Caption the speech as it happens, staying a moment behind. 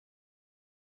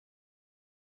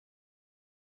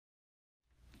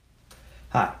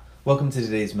Hi, welcome to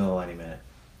today's Mililani Minute.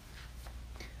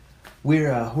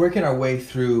 We're working our way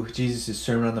through Jesus'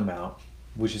 Sermon on the Mount,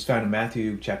 which is found in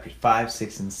Matthew chapters 5,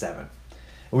 6, and 7. And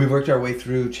we've worked our way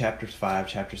through chapters 5,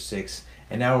 chapter 6,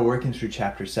 and now we're working through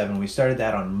chapter 7. We started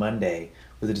that on Monday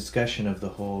with a discussion of the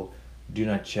whole do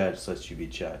not judge lest you be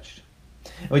judged.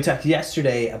 And we talked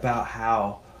yesterday about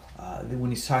how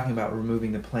when he's talking about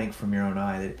removing the plank from your own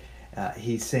eye, that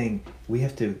he's saying we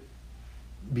have to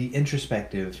be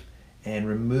introspective and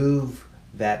remove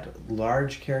that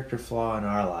large character flaw in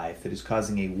our life that is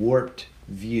causing a warped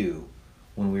view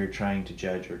when we're trying to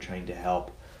judge or trying to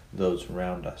help those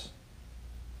around us.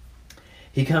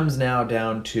 He comes now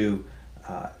down to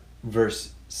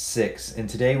verse 6, and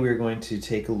today we're going to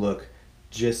take a look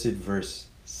just at verse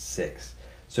 6.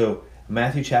 So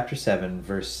Matthew chapter 7,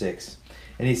 verse 6,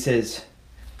 and he says,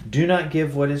 "Do not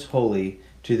give what is holy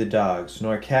to the dogs,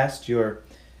 nor cast your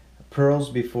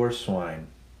pearls before swine,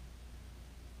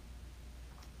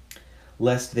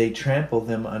 lest they trample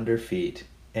them under feet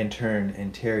and turn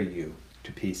and tear you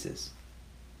to pieces."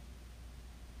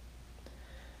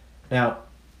 Now,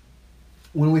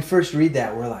 when we first read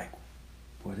that, we're like,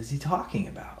 what is he talking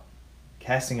about?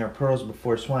 Casting our pearls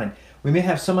before swine. We may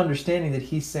have some understanding that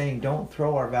he's saying don't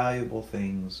throw our valuable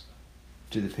things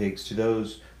to the pigs, to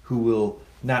those who will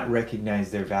not recognize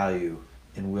their value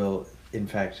and will, in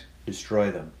fact,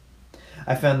 destroy them.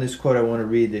 I found this quote I want to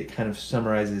read that kind of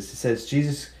summarizes. It says,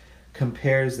 Jesus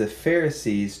compares the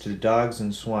Pharisees to dogs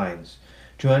and swines,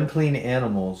 to unclean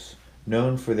animals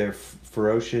known for their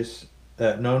ferocity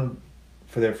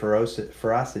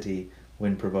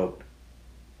when provoked.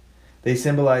 They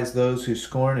symbolize those who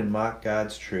scorn and mock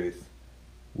God's truth,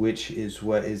 which is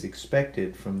what is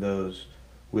expected from those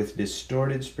with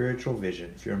distorted spiritual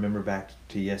vision, if you remember back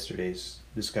to yesterday's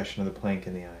discussion of the plank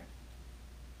in the eye.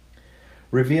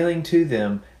 Revealing to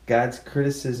them God's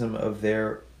criticism of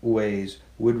their ways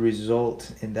would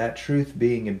result in that truth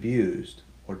being abused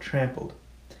or trampled,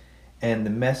 and the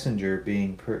messenger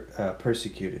being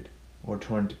persecuted or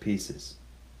torn to pieces.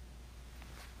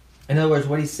 In other words,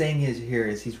 what he's saying here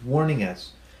is he's warning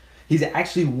us. He's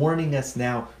actually warning us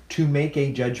now to make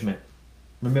a judgment.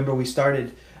 Remember, we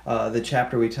started the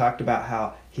chapter, we talked about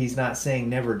how he's not saying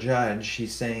never judge,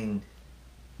 he's saying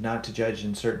not to judge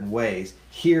in certain ways.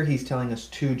 Here he's telling us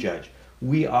to judge.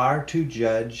 We are to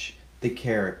judge the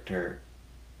character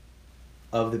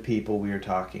of the people we are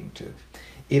talking to.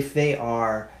 If they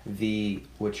are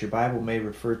what your Bible may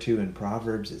refer to in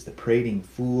Proverbs as the prating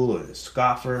fool or the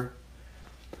scoffer,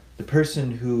 the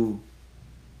person who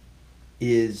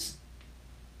is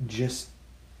just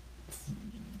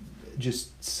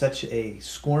such a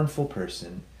scornful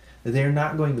person that they're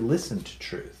not going to listen to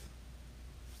truth,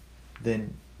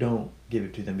 then don't give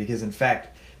it to them, because in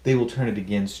fact they will turn it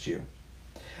against you.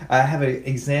 I have an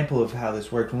example of how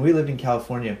this worked. When we lived in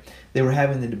California, they were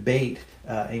having the debate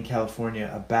in California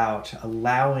about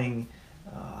allowing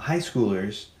high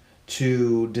schoolers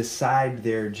to decide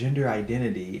their gender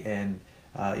identity, and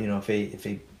if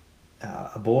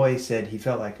a boy said he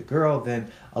felt like a girl,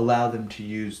 then allow them to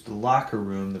use the locker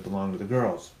room that belonged to the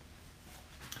girls.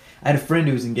 I had a friend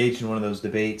who was engaged in one of those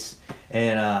debates,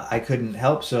 and I couldn't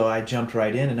help, so I jumped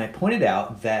right in and I pointed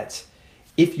out that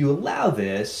if you allow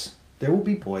this, there will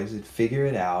be boys that figure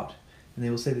it out, and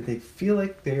they will say that they feel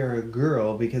like they are a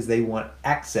girl because they want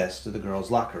access to the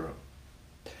girls' locker room.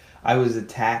 I was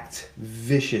attacked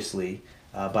viciously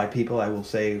by people, I will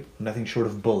say nothing short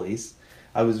of bullies.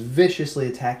 I was viciously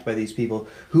attacked by these people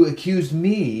who accused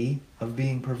me of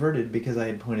being perverted because I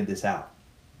had pointed this out.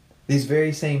 These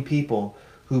very same people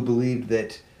who believed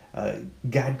that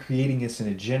God creating us in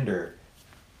a gender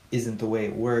isn't the way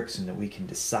it works and that we can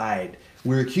decide,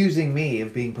 were accusing me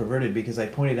of being perverted because I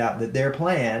pointed out that their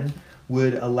plan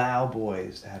would allow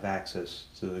boys to have access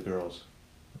to the girls'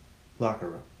 locker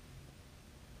room.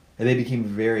 And they became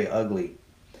very ugly.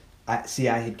 I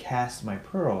had cast my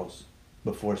pearls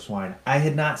before swine. I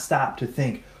had not stopped to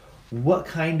think, what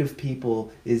kind of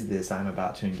people is this I'm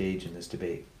about to engage in this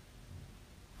debate?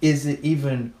 Is it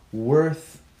even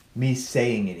worth me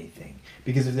saying anything?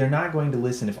 Because if they're not going to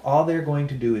listen, if all they're going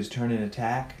to do is turn and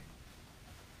attack,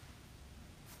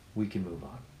 we can move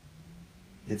on.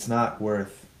 It's not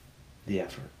worth the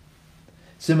effort.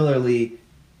 Similarly,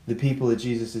 the people that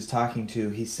Jesus is talking to,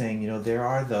 he's saying, there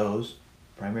are those,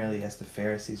 primarily as the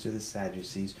Pharisees or the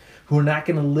Sadducees, who are not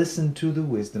going to listen to the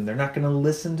wisdom. They're not going to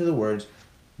listen to the words.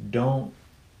 Don't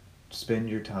spend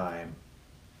your time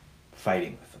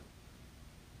fighting with them.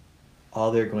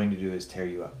 All they're going to do is tear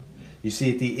you up. You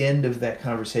see, at the end of that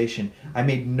conversation, I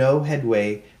made no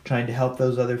headway trying to help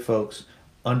those other folks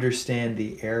understand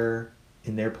the error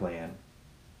in their plan.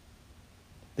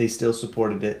 They still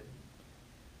supported it.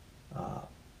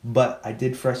 But I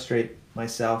did frustrate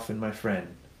myself and my friend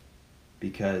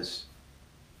because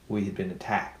we had been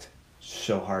attacked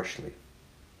so harshly.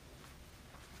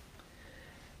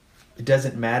 It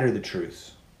doesn't matter the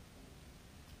truths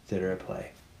that are at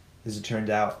play. As it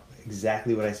turned out,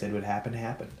 exactly what I said would happen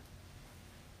happened.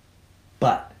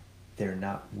 But they're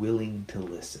not willing to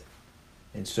listen.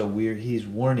 And so he's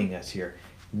warning us here.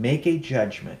 Make a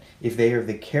judgment. If they are of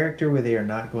the character where they are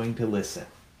not going to listen,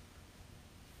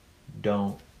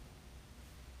 don't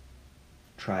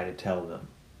try to tell them,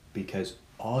 because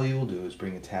all you will do is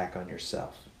bring attack on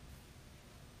yourself.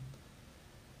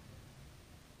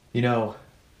 You know,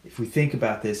 if we think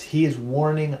about this, he is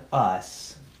warning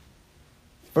us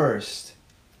first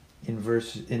in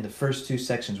the first two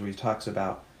sections where he talks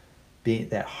about being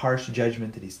that harsh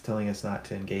judgment that he's telling us not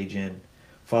to engage in,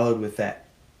 followed with that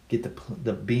get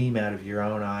the beam out of your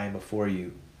own eye before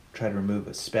you try to remove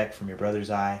a speck from your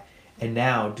brother's eye. And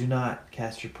now, do not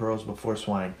cast your pearls before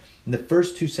swine. In the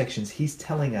first two sections, he's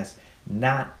telling us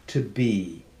not to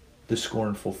be the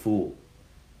scornful fool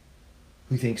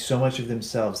who thinks so much of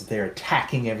themselves that they are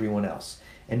attacking everyone else.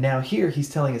 And now here, he's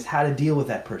telling us how to deal with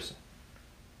that person.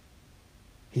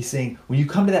 He's saying, when you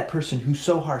come to that person who's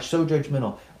so harsh, so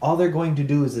judgmental, all they're going to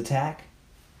do is attack,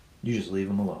 you just leave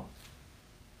them alone.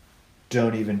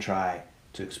 Don't even try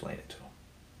to explain it to them.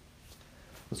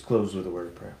 Let's close with a word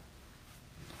of prayer.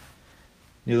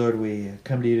 Dear Lord, we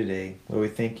come to you today. Lord, we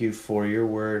thank you for your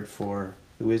word, for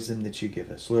the wisdom that you give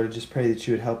us. Lord, I just pray that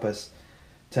you would help us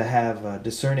to have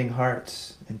discerning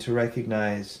hearts and to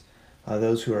recognize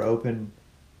those who are open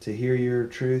to hear your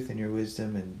truth and your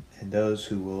wisdom, and those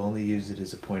who will only use it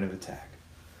as a point of attack.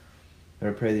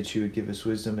 Lord, I pray that you would give us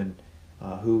wisdom in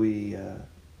who we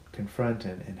confront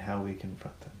and how we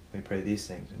confront them. We pray these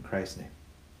things in Christ's name.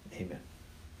 Amen.